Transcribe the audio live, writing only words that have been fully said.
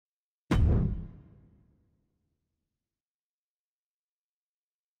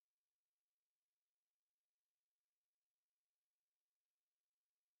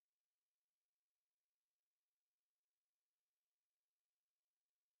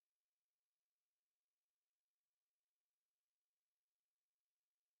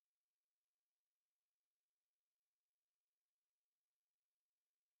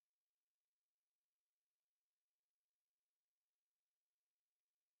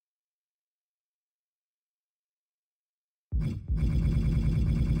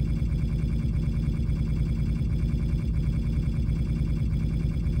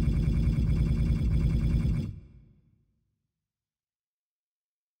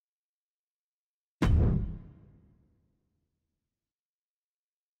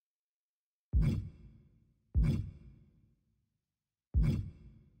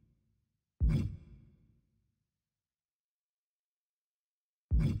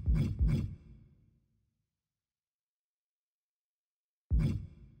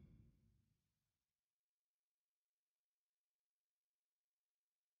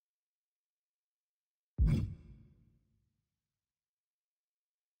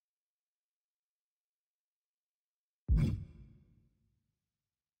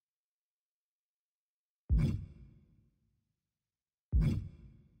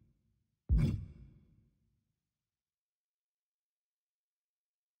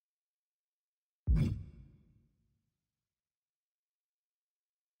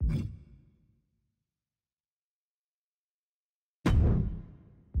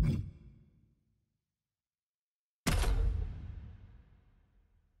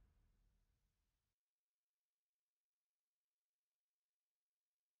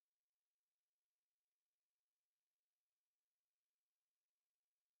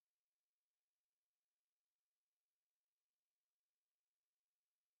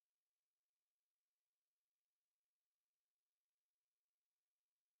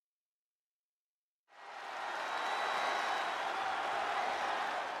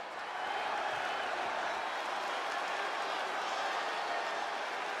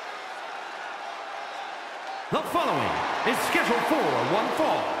The following is scheduled for one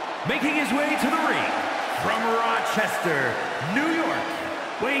fall, making his way to the ring from Rochester, New York,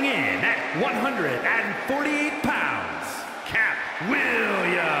 weighing in at 148 pounds, KATT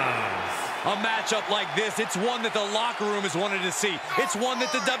Williams. A matchup like this, it's one that the locker room has wanted to see. It's one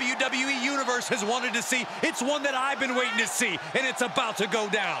that the WWE Universe has wanted to see. It's one that I've been waiting to see, and it's about to go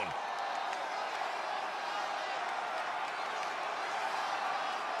down.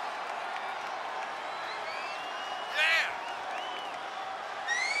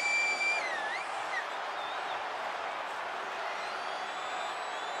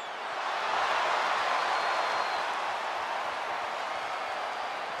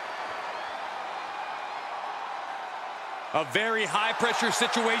 A very high-pressure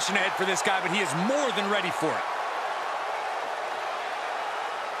situation ahead for this guy, but he is more than ready for it.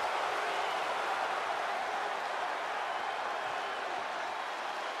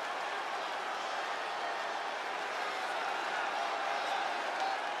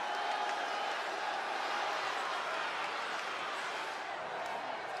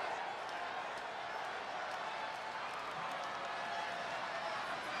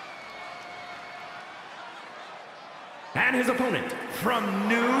 And his opponent from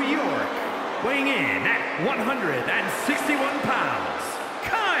New York, weighing in at 161 pounds,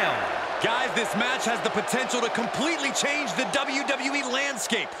 Kyle. Guys, this match has the potential to completely change the WWE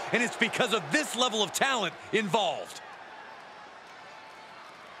landscape, and it's because of this level of talent involved.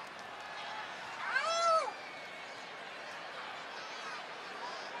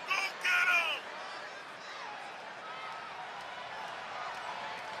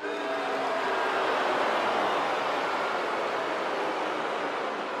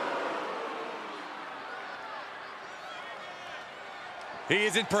 He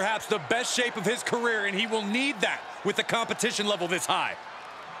is in perhaps the best shape of his career, and he will need that with the competition level this high.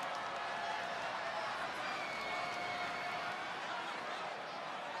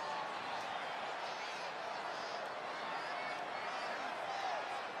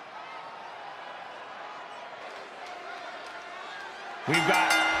 We've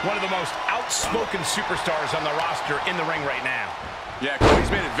got one of the most outspoken superstars on the roster in the ring right now. Yeah, Cody's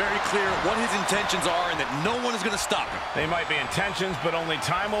made it very clear what his intentions are and that no one is going to stop him. They might be intentions, but only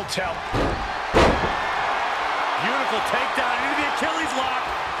time will tell. Beautiful takedown into the Achilles lock.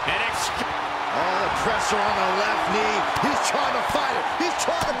 And all the pressure on the left knee. He's trying to fight it. He's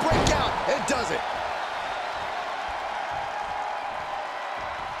trying to break out and does it.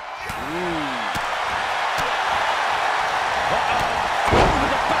 Over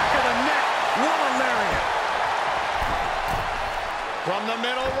the back of the neck. What a lariat. From the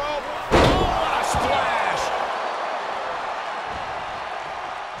middle rope. Oh, a splash.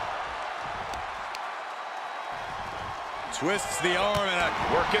 Twists the arm and a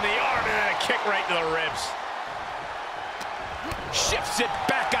Working the arm and a kick right to the ribs. Shifts it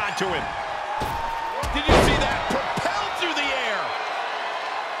back onto him. Did you see that? Propelled through the air.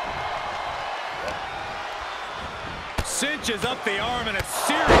 cinches up the arm in a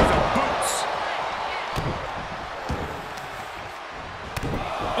series of boots.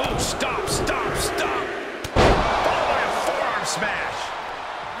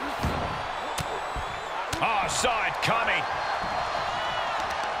 saw it coming.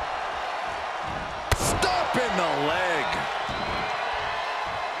 Stop in the leg.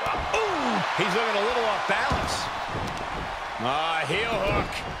 Ooh, he's looking a little off balance. Heel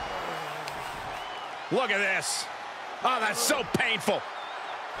hook. Look at this. Oh, that's so painful.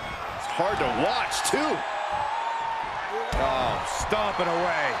 It's hard to watch, too. Oh, stomping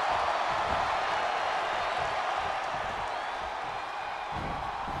away.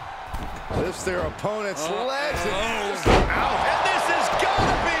 Lifts their opponent's legs. And this has got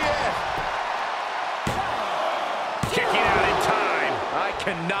to be it. Kicking out in time. I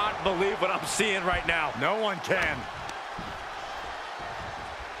cannot believe what I'm seeing right now. No one can.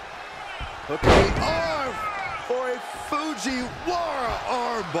 Okay, arm for a Fujiwara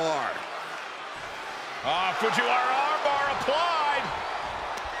armbar. Fujiwara armbar applied.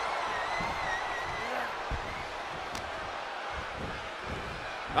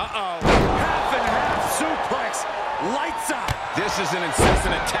 Half and half suplex. Lights out. This is an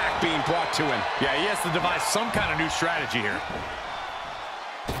incessant attack being brought to him. Yeah, he has to devise some kind of new strategy here.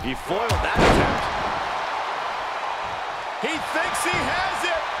 He foiled that attempt. He thinks he has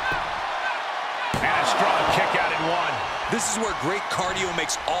it. And a strong kick out in one. This is where great cardio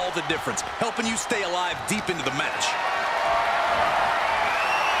makes all the difference, helping you stay alive deep into the match.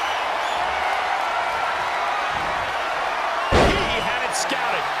 He had it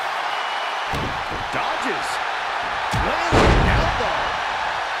scouted. Dodges. Landing elbow.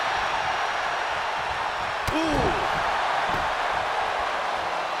 Ooh.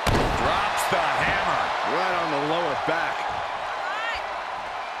 Drops the hammer. Right on the lower back.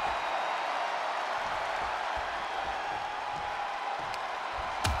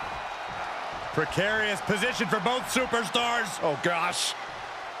 Precarious position for both superstars. Oh, gosh.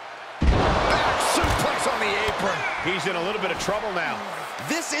 Back suplex on the apron. He's in a little bit of trouble now.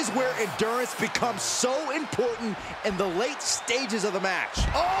 This is where endurance becomes so important in the late stages of the match.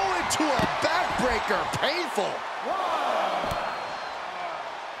 Oh, into a backbreaker. Painful.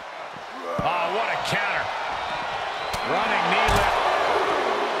 Oh, what a counter. Running knee lift.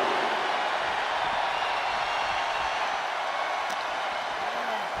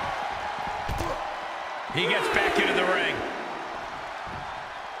 He gets back into the ring.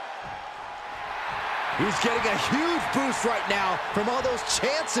 He's getting a huge boost right now from all those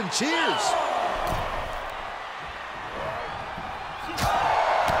chants and cheers.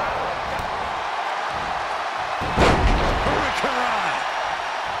 Hurricane.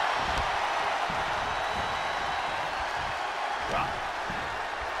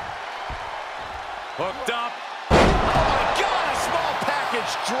 Hooked up. Oh, my God, a small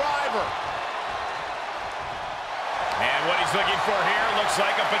package driver. And what he's looking for here looks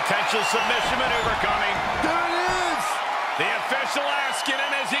like a potential submission maneuver coming. There it is! The official asking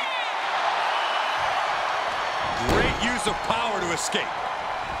him as he... Great use of power to escape.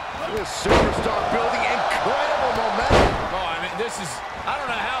 This superstar building incredible momentum. Oh, I mean, this is... I don't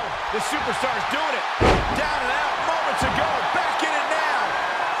know how the superstar's doing it. Down and out moments ago. Back in it now.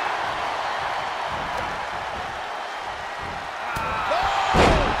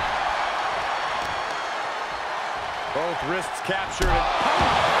 Both wrists captured.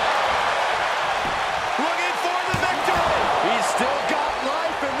 Looking for the victory. He's still got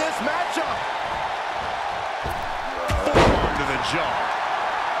life in this matchup. Forearm to the jaw.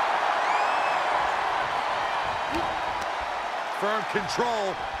 Firm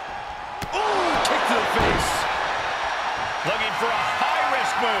control. Ooh, kick to the face. Looking for a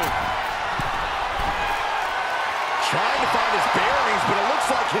high-risk move. Trying to find his bearings, but it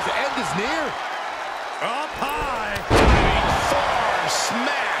looks like his end is near. Up high. Diving forearm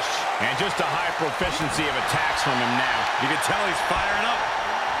smash. And just a high proficiency of attacks from him now. You can tell he's firing up.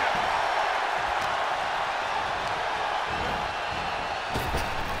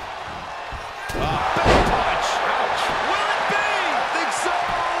 Back punch. Ouch. Will it be? I think so.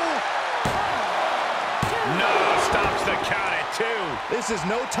 No, stops the count at 2. This is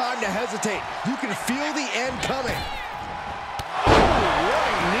no time to hesitate. You can feel the end coming.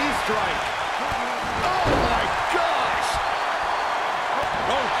 Running knee strike. Oh, my gosh.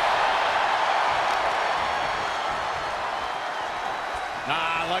 Oh.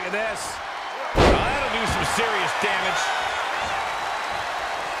 Look at this. That'll do some serious damage.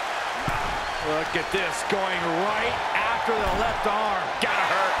 Look at this, going right after the left arm. Gotta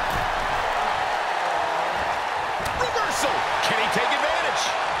hurt. Reversal. Can he take advantage?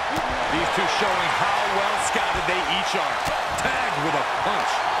 These two showing how well scouted they each are. Tagged with a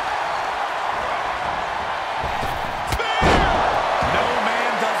punch. No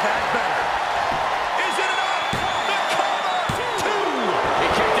man does that better. Is it enough? The cover. 2. He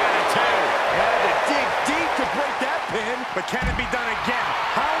kicked out at 2. Had to dig deep to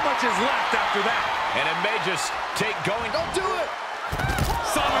punches left after that. And it may just take going. Don't do it!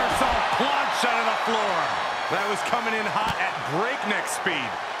 Somersault plunge out of the floor. That was coming in hot at breakneck speed.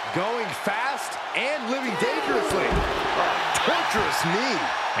 Going fast and living dangerously. A torturous knee.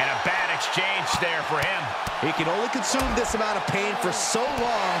 And a bad exchange there for him. He can only consume this amount of pain for so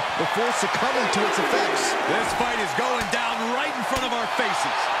long before succumbing to its effects. This fight is going down right in front of our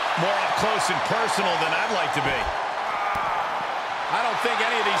faces. More up close and personal than I'd like to be. I don't think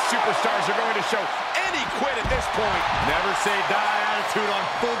any of these superstars are going to show any quit at this point. Never say die attitude on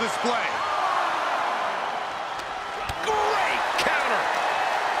full display. Great counter.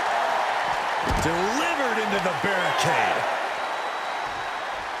 Delivered into the barricade.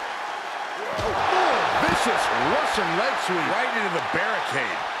 Vicious Russian leg sweep. Right into the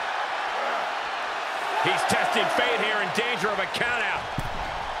barricade. He's testing fate here, in danger of a countout.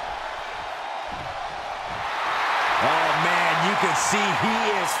 Oh, man, you can see he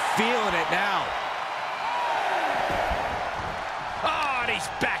is feeling it now. Oh, and he's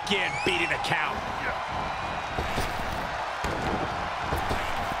back in, beating the count.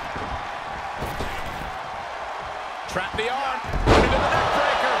 Trap the arm. Into the neck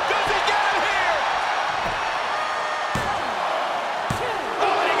breaker. Does he get it here?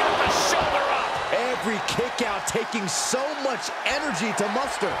 Oh, and he got the shoulder up. Every kick out taking so much energy to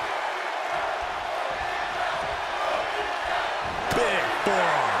muster. Big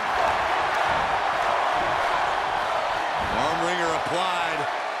forearm. Arm wringer applied.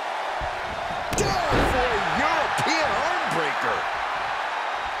 Down for a European arm breaker.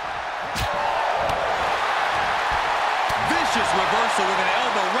 Vicious reversal with an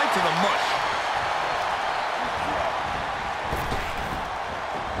elbow right to the mush.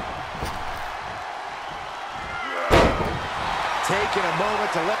 Taking a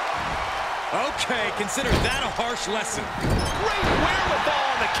moment to let... Okay, consider that a harsh lesson. Great wherewithal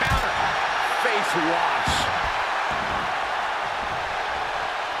on the counter. Face wash.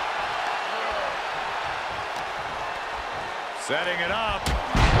 Setting it up.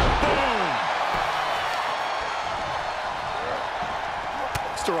 Boom!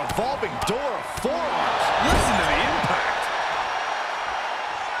 It's a revolving door of forearms. Listen to the impact.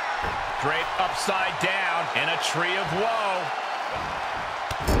 Draped upside down in a tree of woe.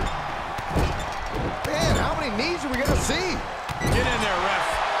 Man, how many knees are we going to see? Get in there, ref.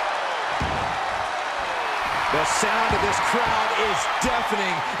 The sound of this crowd is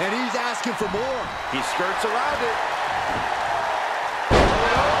deafening, and he's asking for more. He skirts around it.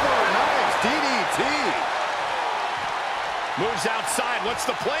 Over, nice DDT. Moves outside. What's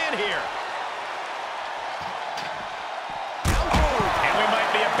the plan here? And we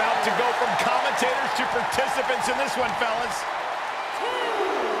might be about to go from commentators to participants in this one, fellas.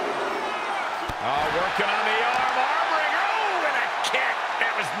 Oh, working on the arm wringer. Oh, and a kick.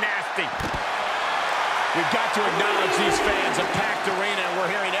 That was nasty. We've got to acknowledge these fans, a packed arena, and we're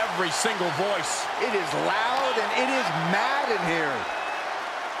hearing every single voice. It is loud and it is mad in here.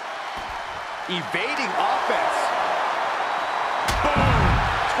 Evading offense. Boom!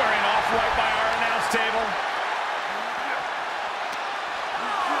 Squaring off right by our announce table.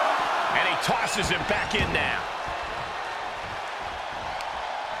 And he tosses him back in now.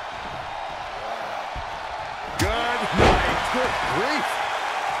 Good night. Good grief.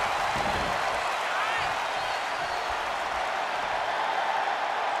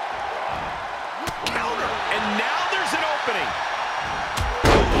 Counter. And now there's an opening.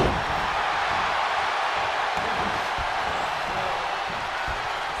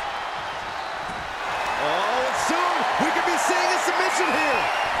 Oh, and soon we could be seeing a submission here.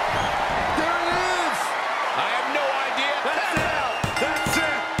 There it is. I have no idea. That's it. That's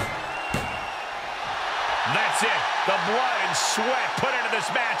it. That's it. The blood and sweat put into this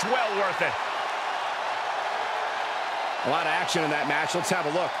match, well worth it. A lot of action in that match. Let's have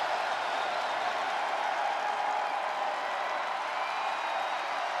a look.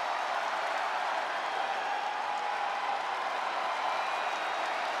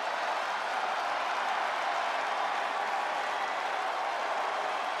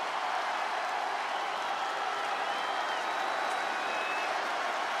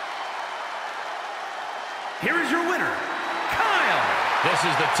 Here is your winner, Kyle. This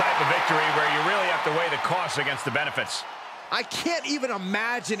is the type of victory where you really have to weigh the costs against the benefits. I can't even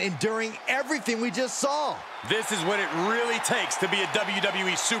imagine enduring everything we just saw. This is what it really takes to be a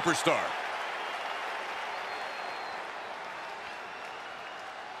WWE superstar.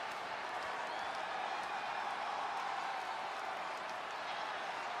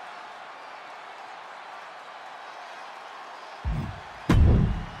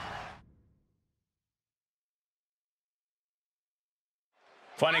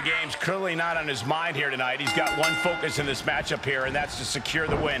 Fun and games clearly not on his mind here tonight. He's got one focus in this matchup here, and that's to secure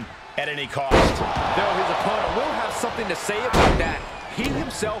the win at any cost. Though his opponent will have something to say about that. He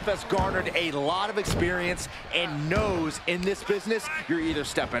himself has garnered a lot of experience and knows in this business you're either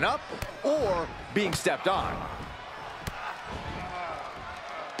stepping up or being stepped on.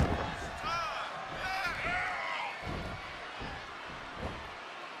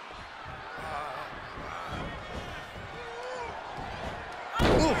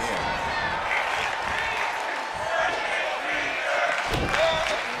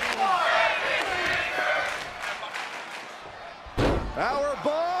 Power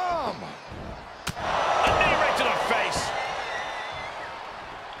bomb! A knee right to the face.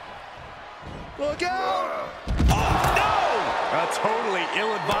 Look out! Oh, no! A totally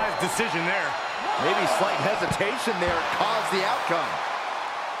ill-advised decision there. Maybe slight hesitation there caused the outcome.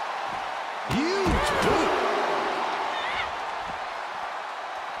 Huge boot!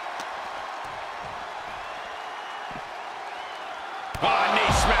 Oh,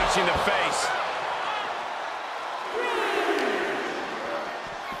 knee smashing the face.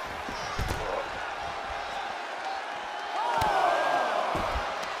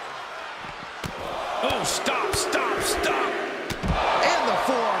 Oh, stop, stop, stop. And the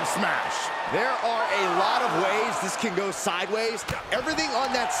forearm smash. There are a lot of ways this can go sideways. Everything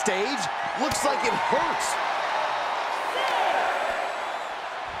on that stage looks like it hurts.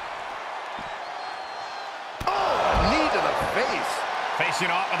 Oh, knee to the face. Facing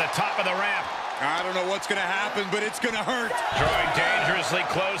off on the top of the ramp. I don't know what's going to happen, but it's going to hurt. Drawing dangerously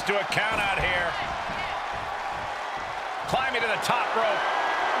close to a count out here. Climbing to the top rope.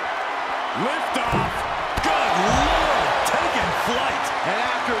 Lift off. Good Lord, taking flight. And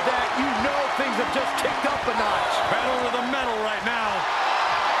after that, you know things have just kicked up a notch. Pedal to the metal right now.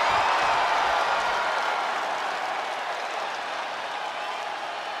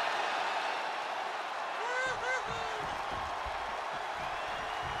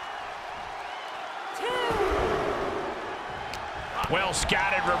 Well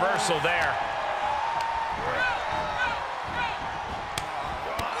scattered reversal there.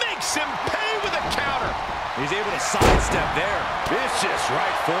 Makes him pay with a counter. He's able to sidestep there. Vicious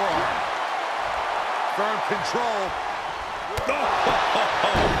right forearm. Firm control.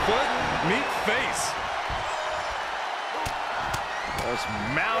 Foot meet face. Just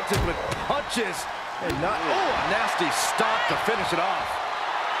mounted with punches. And not, oh, a nasty stop to finish it off.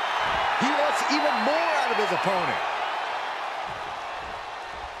 He wants even more out of his opponent.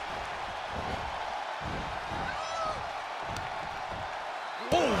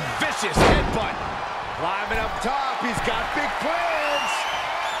 Oh, vicious headbutt. Climbing up top, he's got big plans.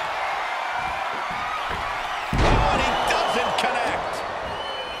 Oh, and he doesn't connect.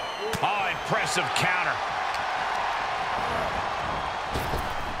 Oh, impressive counter.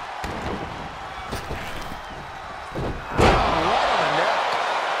 Right on the neck.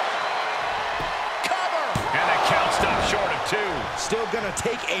 Cover! And the count stopped short of 2. Still gonna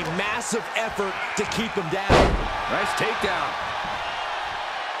take a massive effort to keep him down. Nice takedown.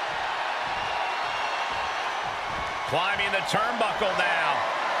 Climbing the turnbuckle now.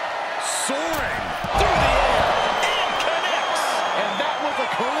 Soaring. Through the air. And connects. And that was a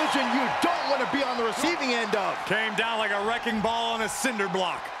collision you don't want to be on the receiving end of. Came down like a wrecking ball on a cinder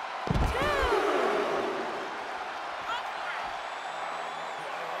block.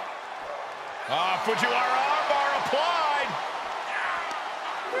 Fujiwara armbar applied.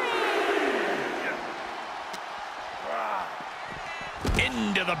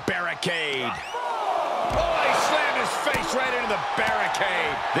 Into the barricade. Oh, he slammed his face right into the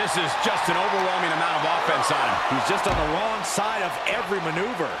barricade. This is just an overwhelming amount of offense on him. He's just on the wrong side of every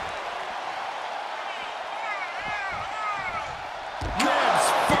maneuver. Heads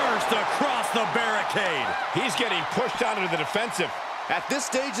first across the barricade. He's getting pushed out into the defensive. At this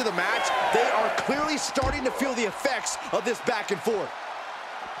stage of the match, they are clearly starting to feel the effects of this back and forth.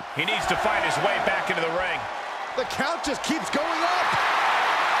 He needs to find his way back into the ring. The count just keeps going up.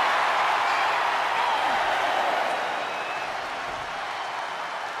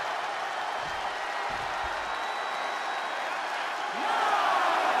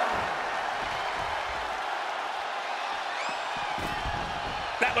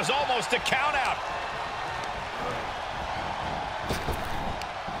 That was almost a count out.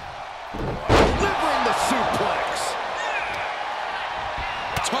 Delivering the suplex.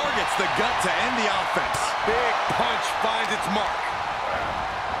 Targets the gut to end the offense. Big punch finds its mark.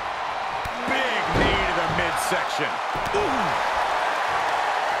 Big knee to the midsection. Ooh.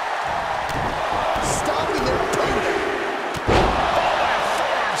 Stopping their opponent. Oh, and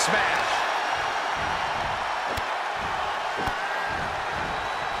forearm smash.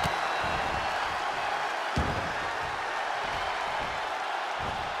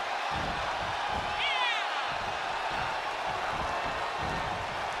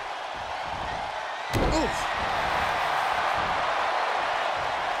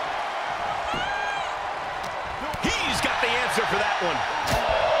 one.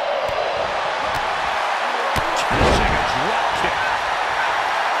 Catching a drop kick.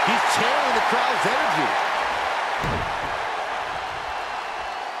 He's channeling the crowd's energy.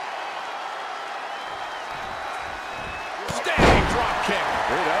 Standing drop kick.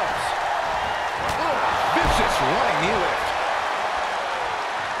 Great ups. Oh, vicious running knee lift.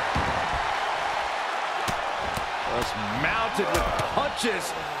 Just mounted with punches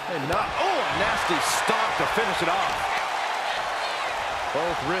and not. Oh, a nasty stomp to finish it off.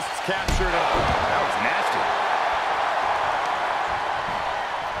 Both wrists captured. That was nasty.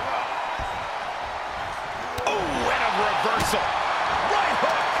 Oh, and a reversal. Right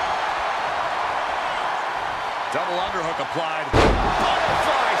hook. Double underhook applied.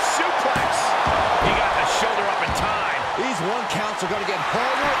 Butterfly suplex. He got the shoulder up in time. These one counts are going to get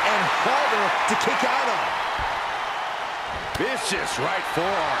harder and harder to kick out of. Vicious right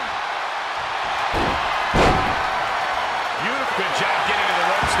forearm. Beautiful. Good job getting to the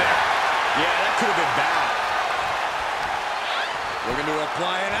ropes there. Yeah, that could have been bad. Looking to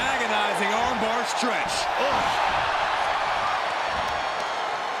apply an agonizing armbar stretch.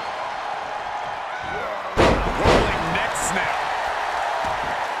 Rolling neck snap.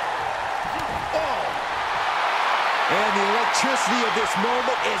 And the electricity of this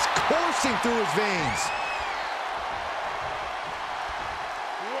moment is coursing through his veins.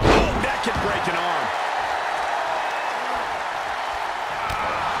 Oh, that can break an arm.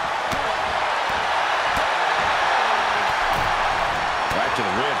 Right to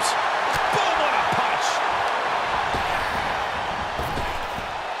the ribs. Boom, what a punch.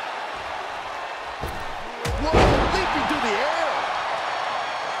 Whoa, leaping through the air.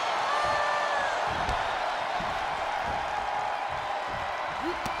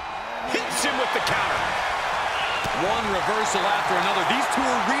 Hits him with the counter. One reversal after another. These two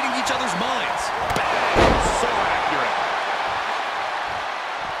are reading each other's minds. So accurate.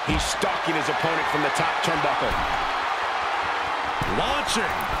 He's stalking his opponent from the top turnbuckle. Launching.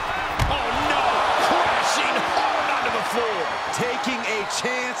 Oh, no. Crashing hard onto the floor. Taking a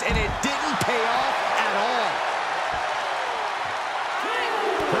chance, and it didn't pay off at all.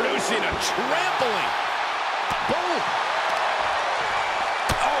 Producing a trampling. Boom.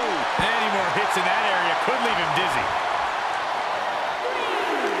 Oh, Any more hits in that area could leave him dizzy.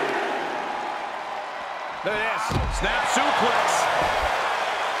 look at this. Snap suplex.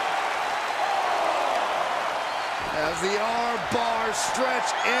 As the arm bars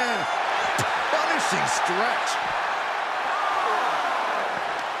stretch in. Punishing stretch.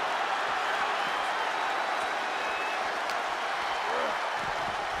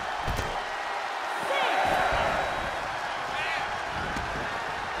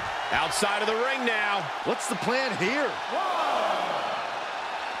 Outside of the ring now. What's the plan here?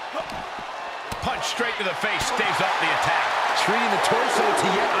 Punch straight to the face, staves off the attack. Treating the torso to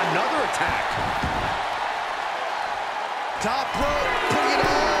yet another attack. Top rope, putting it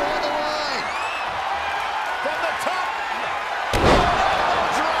all on the line. From the top.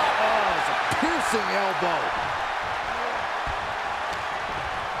 Drop. Oh, it's a piercing elbow.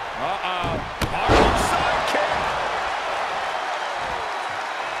 Harlem sidekick.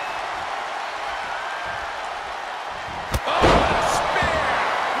 Oh, what a spear.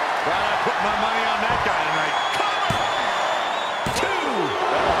 Glad I put my money on that guy tonight. Two.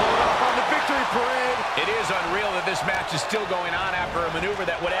 That'll hold up on the victory parade. It is unreal that this match is still going on after a maneuver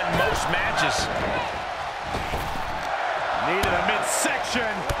that would end most matches. Knee to the midsection.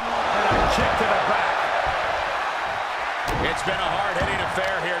 And a kick to the back. It's been a hard-hitting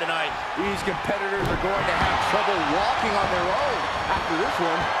affair here tonight. These competitors are going to have trouble walking on their own after this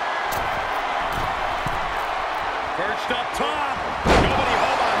one. Perched up top. Nobody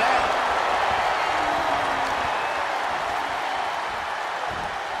home on that.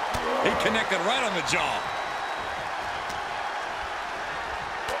 He connected right on the jaw.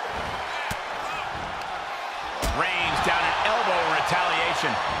 Reigns down an elbow in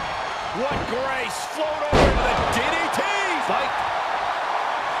retaliation. What grace. Float over to the DDT. Fight.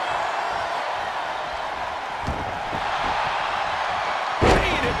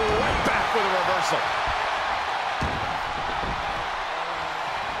 Paying it right back with a reversal.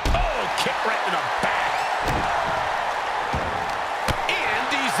 Oh, kick right to the back. And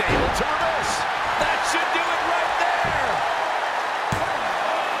he's able to reverse. That should do it right there.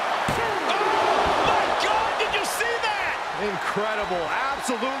 Oh, my God, did you see that? Incredible.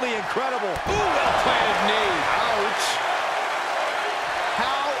 Absolutely incredible. Ooh, well-planted knee. Ouch.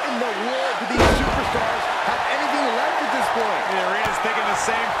 How in the world do these superstars have anything left at this point? The arena's thinking the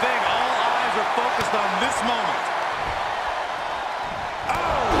same thing. All eyes are focused on this moment.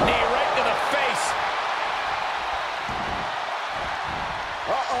 Oh, knee right to the face.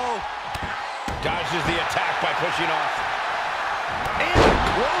 by pushing off. And a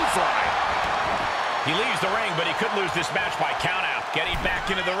clothesline. He leaves the ring, but he could lose this match by countout. Getting back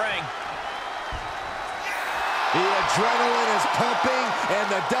into the ring. The adrenaline is pumping, and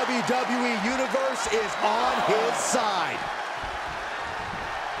the WWE Universe is on his side.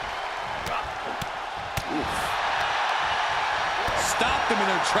 Stopped them in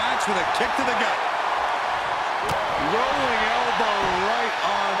their tracks with a kick to the gut. Rolling elbow right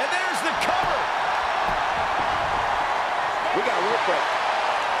on. And there's the cover. We got a rope break.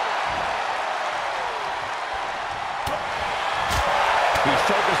 He's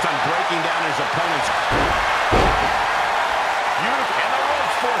focused on breaking down his opponent's. Beautiful. And the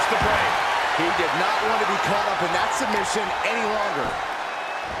rope's forced to break. He did not want to be caught up in that submission any longer.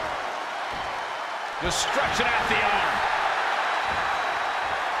 Just stretching out the arm.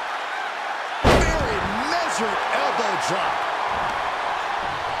 Very measured elbow drop.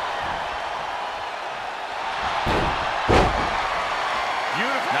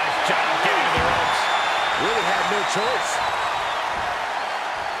 Beautiful. Nice job getting to the ropes. Really had no choice.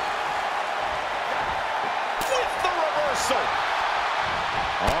 With the reversal.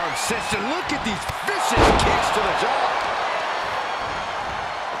 Arm cinched. Look at these vicious kicks to the jaw.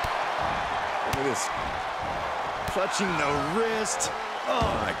 Look at this. Clutching the wrist. Oh,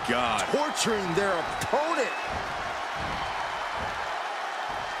 my God. Torturing their opponent.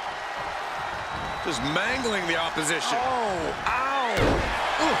 Just mangling the opposition. Oh, ow.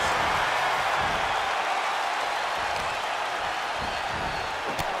 Oof.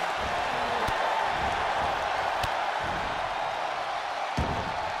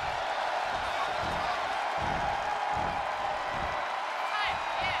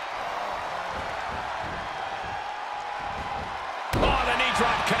 Oh, the knee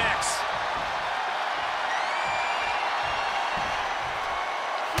drop connects.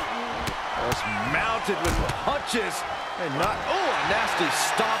 Just mounted with punches and not, oh, a nasty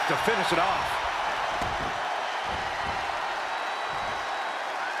stop to finish it off.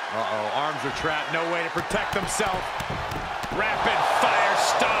 Uh-oh, arms are trapped, no way to protect himself. Rapid fire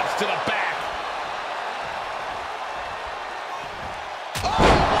stops to the back. Oh,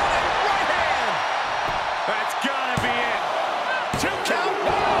 what a right hand! That's gotta be it. 2 count.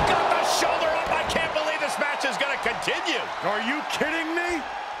 Oh, got the shoulder up. I can't believe this match is gonna continue. Are you kidding me?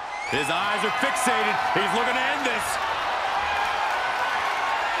 His eyes are fixated. He's looking to end this.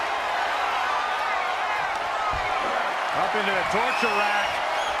 Up into the torture rack.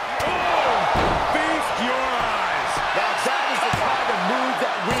 Oh, feast your eyes. Now that is the kind of move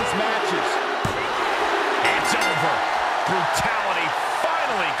that wins matches. It's over. Brutality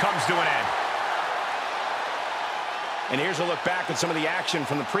finally comes to an end. And here's a look back at some of the action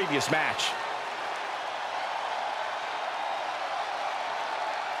from the previous match.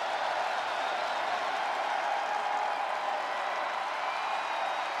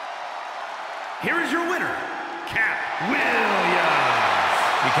 Here is your winner, KATT Williams.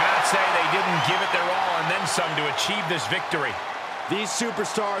 You cannot say they didn't give it their all and then some to achieve this victory. These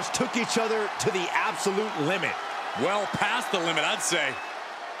superstars took each other to the absolute limit. Well past the limit, I'd say.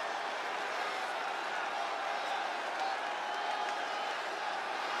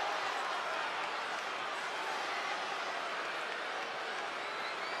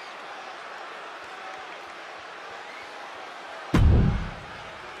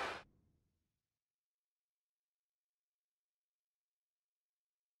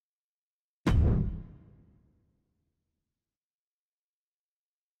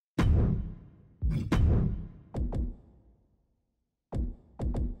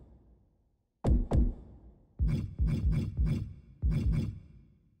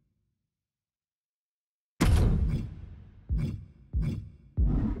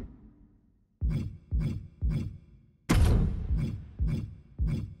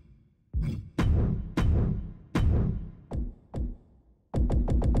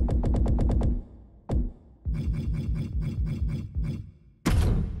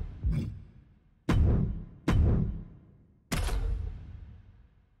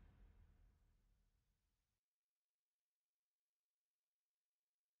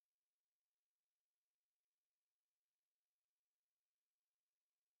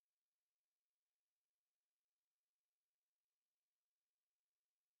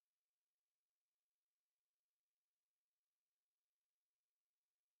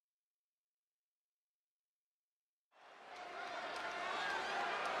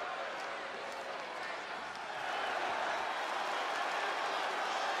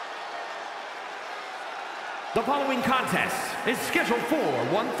 The following contest is scheduled for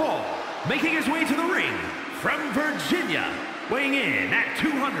one fall. Making his way to the ring from Virginia, weighing in at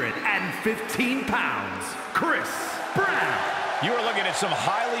 215 pounds, Chris Brown. You are looking at some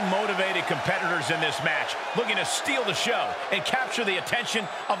highly motivated competitors in this match, looking to steal the show and capture the attention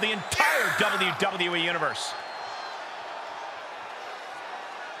of the entire WWE Universe.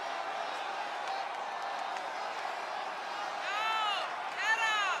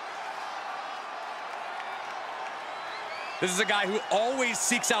 This is a guy who always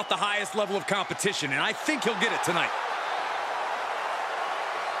seeks out the highest level of competition, and I think he'll get it tonight.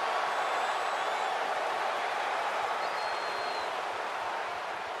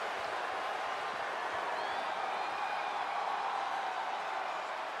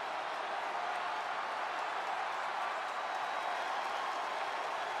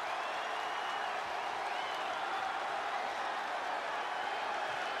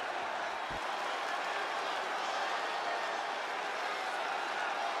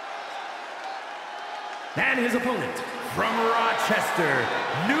 And his opponent, from Rochester,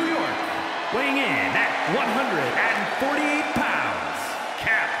 New York, weighing in at 148 pounds,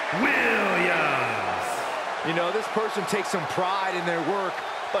 KATT Williams. You know, this person takes some pride in their work,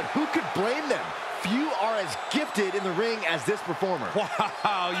 but who could blame them? Few are as gifted in the ring as this performer.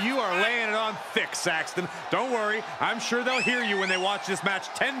 Wow, you are laying it on thick, Saxton. Don't worry, I'm sure they'll hear you when they watch this match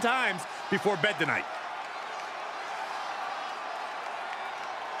 10 times before bed tonight.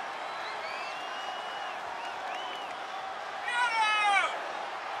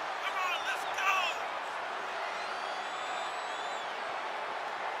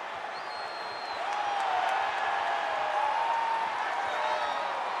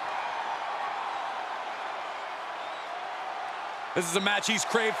 This is a match he's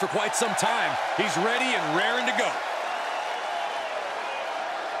craved for quite some time. He's ready and raring to go.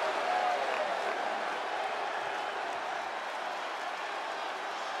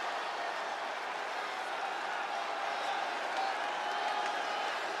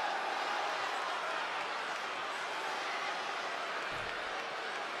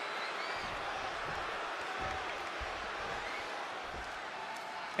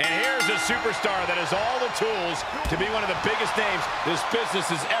 And here's a superstar that has all the tools to be one of the biggest names this business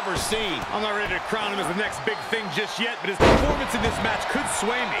has ever seen. I'm not ready to crown him as the next big thing just yet, but his performance in this match could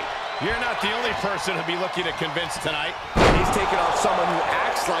sway me. You're not the only person to be looking to convince tonight. He's taking on someone who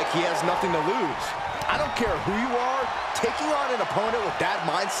acts like he has nothing to lose. I don't care who you are, taking on an opponent with that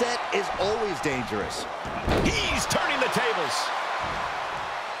mindset is always dangerous. He's turning the tables.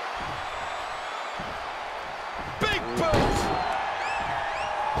 Big boot.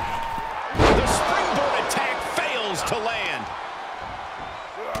 The springboard attack fails to land.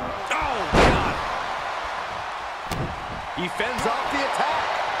 Oh, God. He fends off the attack.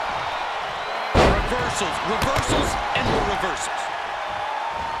 Reversals, reversals, and more reversals.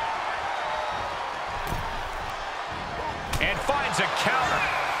 And finds a counter.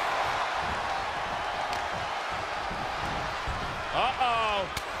 Uh-oh.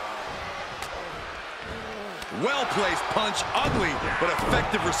 Well-placed punch, ugly, but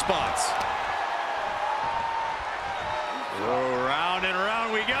effective response. Oh, round and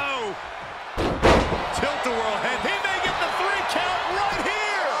round we go. Tilt-a-whirl head. He may get the 3 count right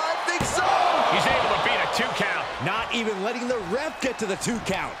here. I think so. He's able to beat a 2 count. Not even letting the ref get to the 2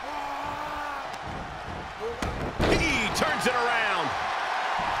 count. He turns it around.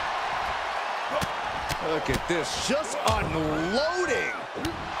 Look at this, just unloading.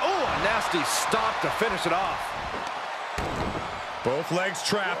 Oh, a nasty stop to finish it off. Both legs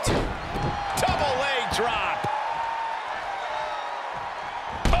trapped. Double leg drop.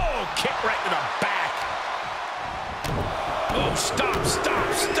 Oh, kick right to the back. Oh, stop,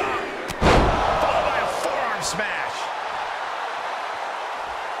 stop, stop. Followed by a forearm smash.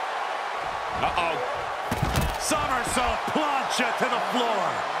 Uh-oh. Somersault plancha to the floor.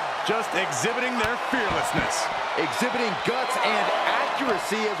 Just exhibiting their fearlessness. Exhibiting guts and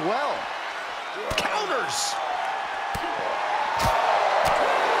accuracy as well. Counters.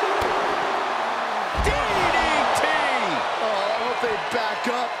 DDT! Oh, I hope they back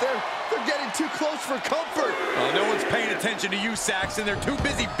up. They're getting too close for comfort. No one's paying attention to you, Saxton. They're too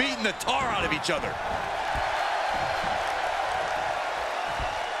busy beating the tar out of each other.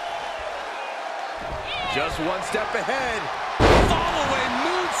 Just one step ahead. Fallaway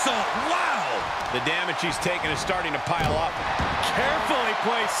moonsault. Wow! The damage he's taken is starting to pile up. Carefully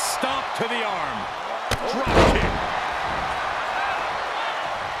placed stomp to the arm. Drop kick.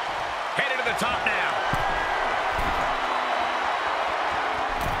 Headed to the top now.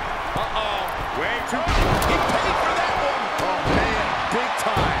 Uh-oh. Way too... He paid for that one. Oh, man, big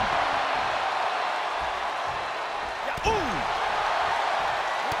time. Ooh.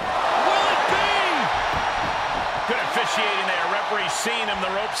 Will it be? Good officiating there. referee seeing him the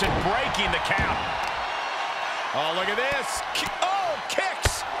ropes and breaking the count. Oh, look at this. Oh,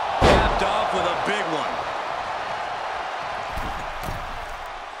 kicks. Capped off with a big one.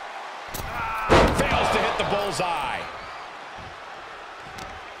 Fails to hit the bullseye.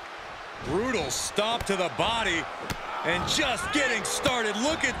 Brutal stomp to the body. And just getting started.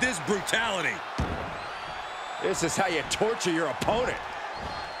 Look at this brutality. This is how you torture your opponent.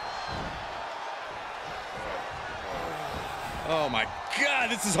 Oh my God,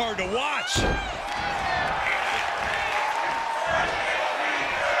 this is hard to watch.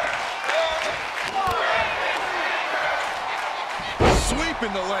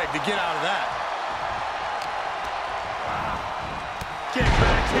 Sweeping the leg to get out of that. Get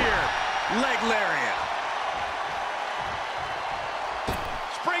back here. Leg lariat.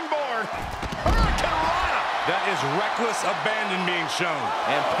 Springboard. Hurricane Rana. That is reckless abandon being shown.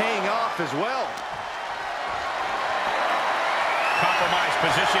 And paying off as well. Compromised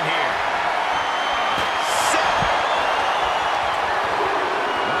position here. Set.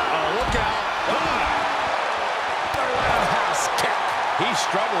 Uh-oh, look out. Roundhouse kick. He's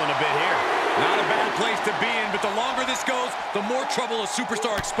struggling a bit here. Not a bad place to be in, but the longer this goes, the more trouble a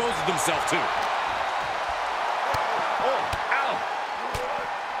superstar exposes himself to. Oh, ow.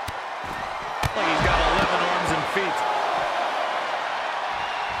 Like he's got 11 arms and feet.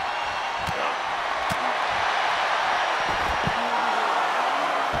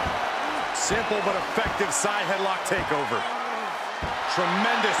 Simple but effective side headlock takeover.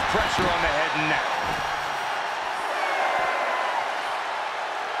 Tremendous pressure on the head and neck.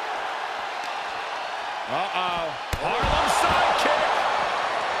 Uh-oh. Harlem sidekick.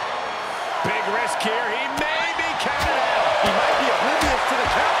 Big risk here. He may be counted out. He might be oblivious to the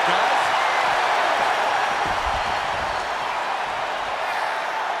count, guys.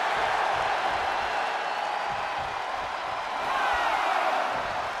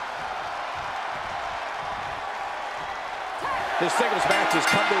 This singles match has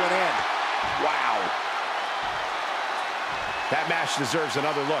come to an end. Wow. That match deserves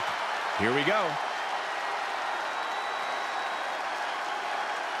another look. Here we go.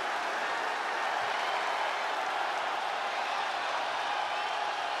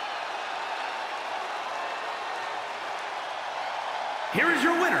 Here is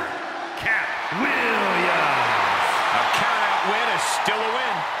your winner, Cat Williams. A count-out win is still a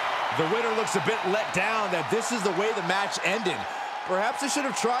win. The winner looks a bit let down that this is the way the match ended. Perhaps they should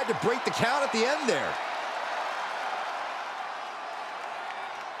have tried to break the count at the end there.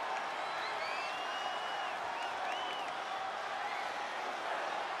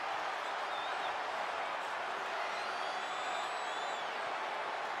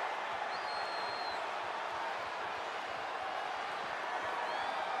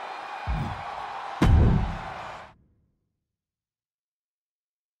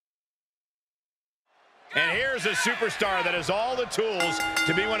 And here's a superstar that has all the tools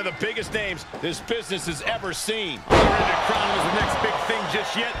to be one of the biggest names this business has ever seen. I'm not ready to crown him as the next big thing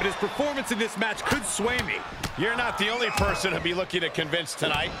just yet, but his performance in this match could sway me. You're not the only person to be looking to convince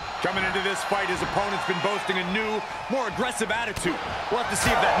tonight. Coming into this fight, his opponent's been boasting a new, more aggressive attitude. We'll have to see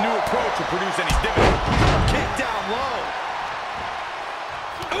if that new approach will produce any dividends. Kick down low.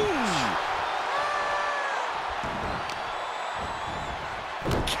 Ooh!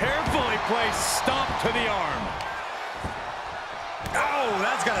 Carefully placed stomp to the arm. Oh,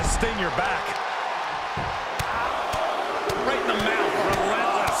 that's gonna sting your back. Right in the mouth,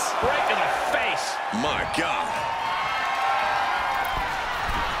 relentless. Right in the face. My God.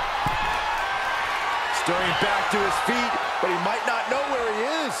 Stirring back to his feet, but he might not know where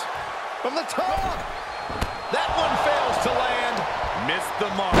he is. From the top. That one fails to land. Missed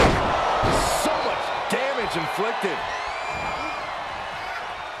the mark. So much damage inflicted.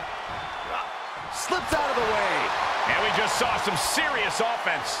 Slips out of the way. And we just saw some serious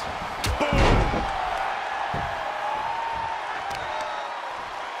offense. Boom!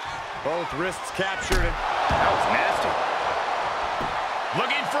 Both wrists captured. That was nasty.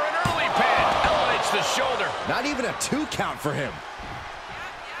 Looking for an early pin. Elevates the shoulder. Not even a 2 count for him.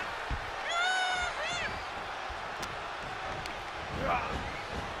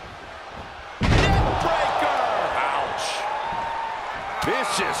 Neckbreaker! Ouch.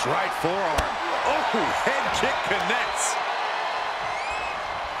 Vicious right forearm. Oh, head kick connects.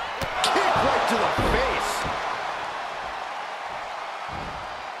 Kick right to the face.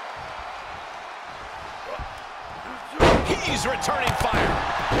 He's returning fire.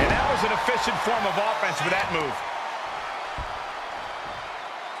 And that was an efficient form of offense with that move.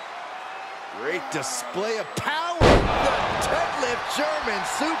 Great display of power. The deadlift German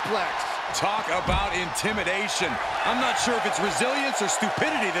suplex. Talk about intimidation. I'm not sure if it's resilience or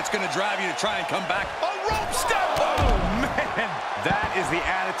stupidity that's going to drive you to try and come back. A rope step! Oh, man! That is the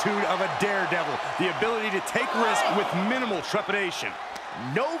attitude of a daredevil. The ability to take risk with minimal trepidation.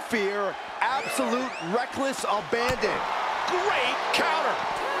 No fear, absolute reckless abandon. Great counter!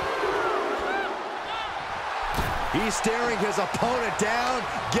 He's staring his opponent down,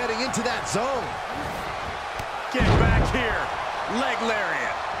 getting into that zone. Get back here. Leg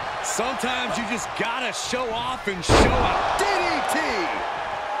lariat. Sometimes you just gotta show off and show out. DDT!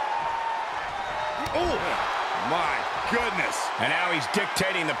 Oh, my goodness. And now he's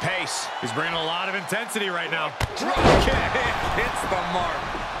dictating the pace. He's bringing a lot of intensity right now. Drop kick. Hits the mark.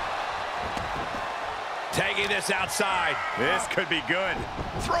 Taking this outside. This could be good.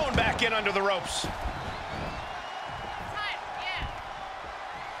 Thrown back in under the ropes.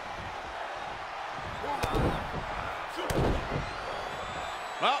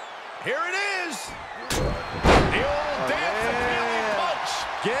 Well, here it is. The old dance of healing punch.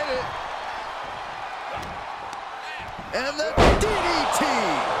 Get it. And the DDT.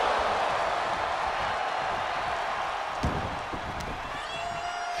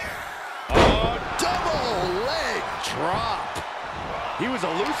 Oh, double leg drop. He was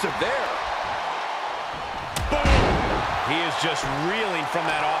elusive there. He is just reeling from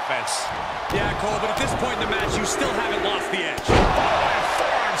that offense. Yeah, Cole, but at this point in the match, you still haven't lost the edge. Oh, and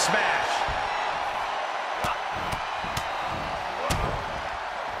forearm smash.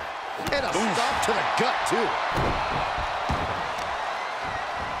 And a stop to the gut, too.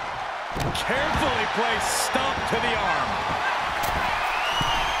 Carefully placed stomp to the arm.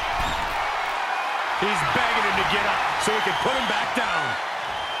 He's begging him to get up so he can put him back down.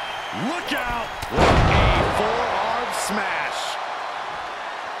 Look out! A forearm smash.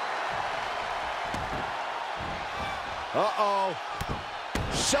 Uh-oh.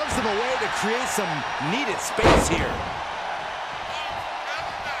 Shoves him away to create some needed space here.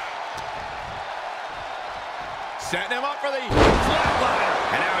 Setting him up for the flatliner.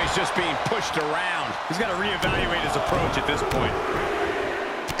 And now he's just being pushed around. He's got to reevaluate his approach at this point.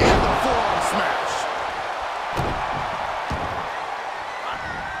 And the forearm smash.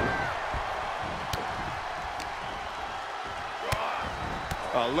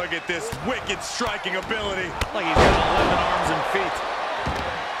 Oh, look at this wicked striking ability. Like he's got 11 arms and feet.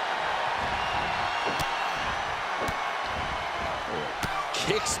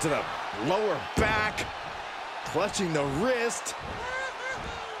 Kicks to the lower back. Clutching the wrist.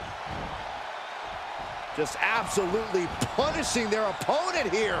 Just absolutely punishing their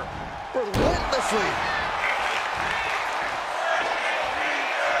opponent here. Relentlessly.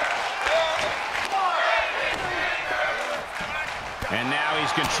 And now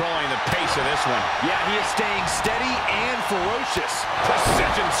he's controlling the pace of this one. Yeah, he is staying steady and ferocious.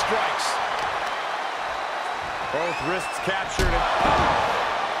 Precision strikes. Both wrists captured.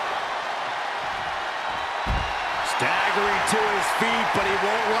 Staggering to his feet, but he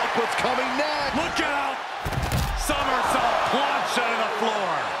won't like what's coming next. Look out! Somersault plunge out of the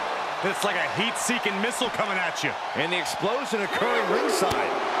floor. It's like a heat-seeking missile coming at you. And the explosion occurring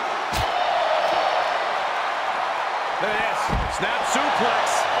ringside. Look at this. Snap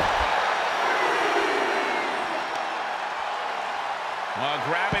suplex. Well,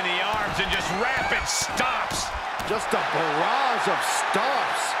 grabbing the arms and just rapid stops. Just a barrage of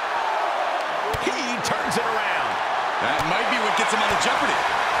stomps. He turns it around. That might be what gets him out of jeopardy.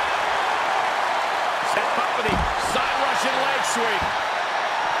 Set up for the side Russian leg sweep.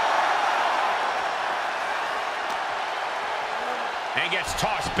 And gets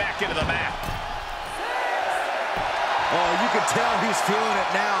tossed back into the mat. Oh, you can tell he's feeling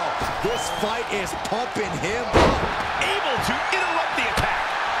it now. This fight is pumping him up. Able to interrupt the attack.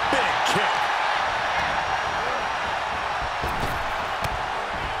 Big kick.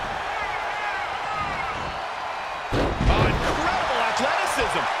 Oh, incredible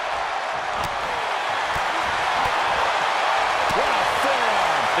athleticism. What a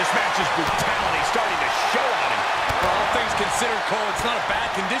forearm. This match's brutality starting to show on him. All things considered, Cole, it's not a bad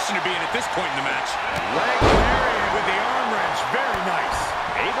condition to be in at this point in the match. Leg lariat with the arm wrench. Very nice.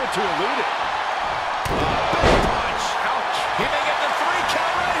 Able to elude it. Big punch. Ouch. He may get the 3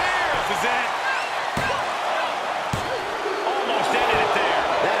 count right here. This is it. Almost ended it there.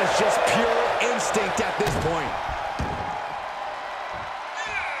 That is just pure instinct at this point.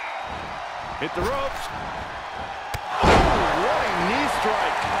 Hit the ropes. Oh, running knee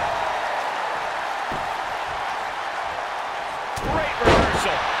strike. Great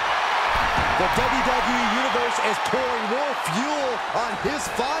reversal. The WWE Universe is pouring more fuel on his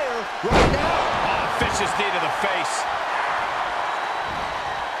fire right now. Oh, vicious knee to the face.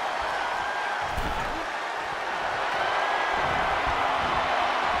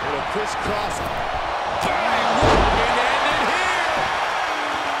 crisscross. Bang! And ended here.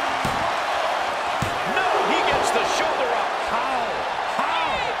 No, he gets the shoulder up. How?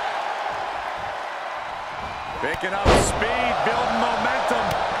 Picking up speed, building momentum,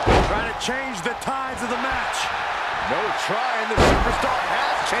 trying to change the tides of the match. No trying. The superstar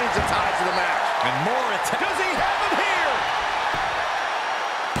has changed the tides of the match. And more attack. Does he have him here?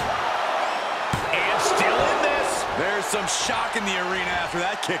 And still in this. There's some shock in the arena after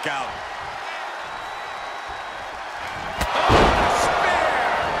that kick out.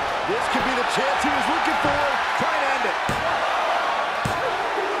 This could be the chance he was looking for. Try and end it.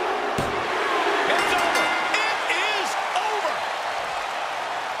 It's over. It is over.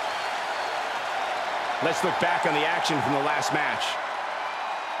 Let's look back on the action from the last match.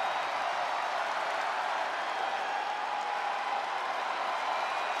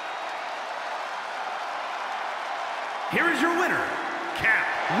 Here is your winner, KATT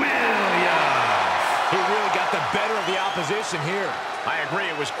Williams. He really got the better of the opposition here. I agree,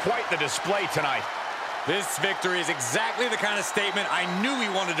 it was quite the display tonight. This victory is exactly the kind of statement I knew he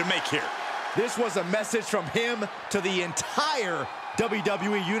wanted to make here. This was a message from him to the entire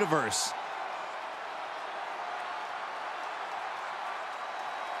WWE Universe.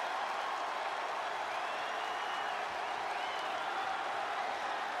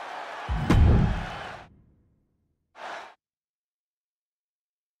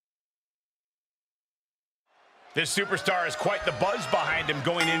 This superstar has quite the buzz behind him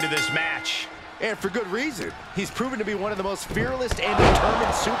going into this match. And for good reason. He's proven to be one of the most fearless and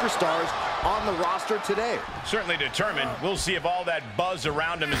determined superstars on the roster today. Certainly determined. We'll see if all that buzz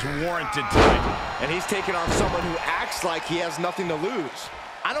around him is warranted tonight. And he's taking on someone who acts like he has nothing to lose.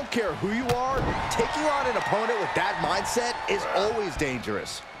 I don't care who you are, taking on an opponent with that mindset is always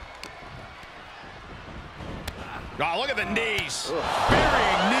dangerous. Oh, look at the knees.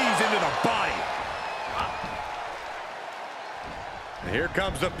 Burying knees into the body. And here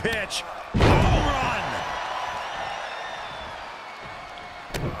comes the pitch. Home run!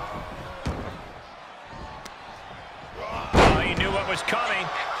 Oh, he knew what was coming.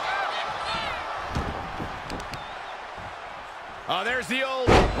 Oh, there's the old...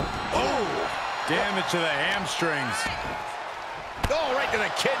 Oh! Damage to the hamstrings. Oh, right to the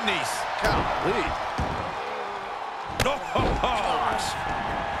kidneys. Golly.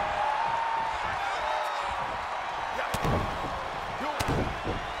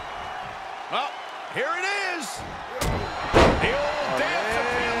 Well, here it is. The old dance of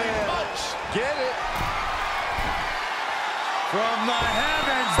feeling punch. Get it. From the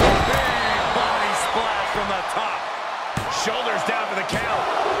heavens, the big body splash from the top. Shoulders down for the count.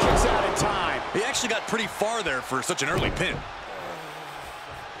 Kicks out in time. He actually got pretty far there for such an early pin.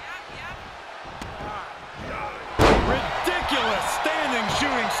 Ridiculous standing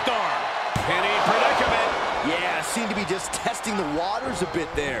shooting star. Penny predicament. Yeah, seemed to be just testing the waters a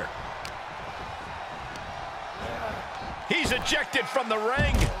bit there. He's ejected from the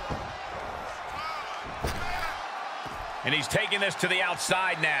ring. And he's taking this to the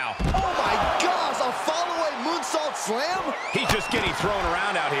outside now. Oh my gosh, a follow-away moonsault slam? He's just getting thrown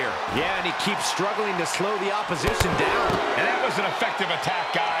around out here. Yeah, and he keeps struggling to slow the opposition down. And that was an effective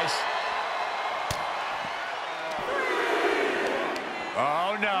attack, guys.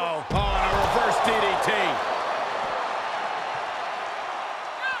 Oh, no. Oh, and a reverse DDT.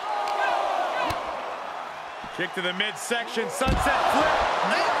 Kick to the midsection, sunset flip.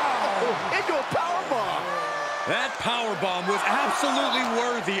 Oh, into a powerbomb. That powerbomb was absolutely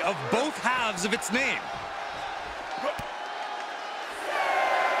worthy of both halves of its name.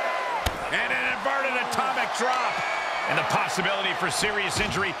 And an inverted atomic drop. And the possibility for serious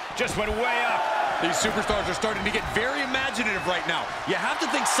injury just went way up. These superstars are starting to get very imaginative right now. You have to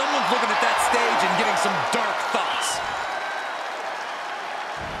think someone's looking at that stage and getting some dark thoughts.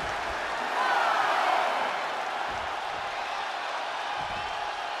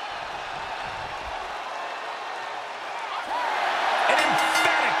 An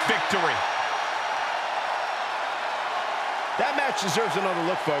emphatic victory. That match deserves another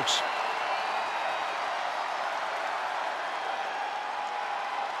look, folks.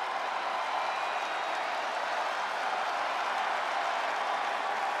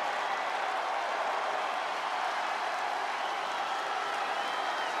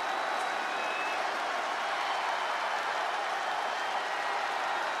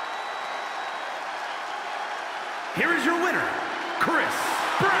 Here is your winner, Chris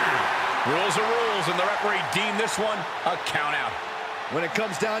Brown. Rules are rules, and the referee deemed this one a countout. When it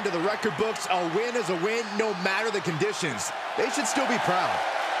comes down to the record books, a win is a win no matter the conditions. They should still be proud.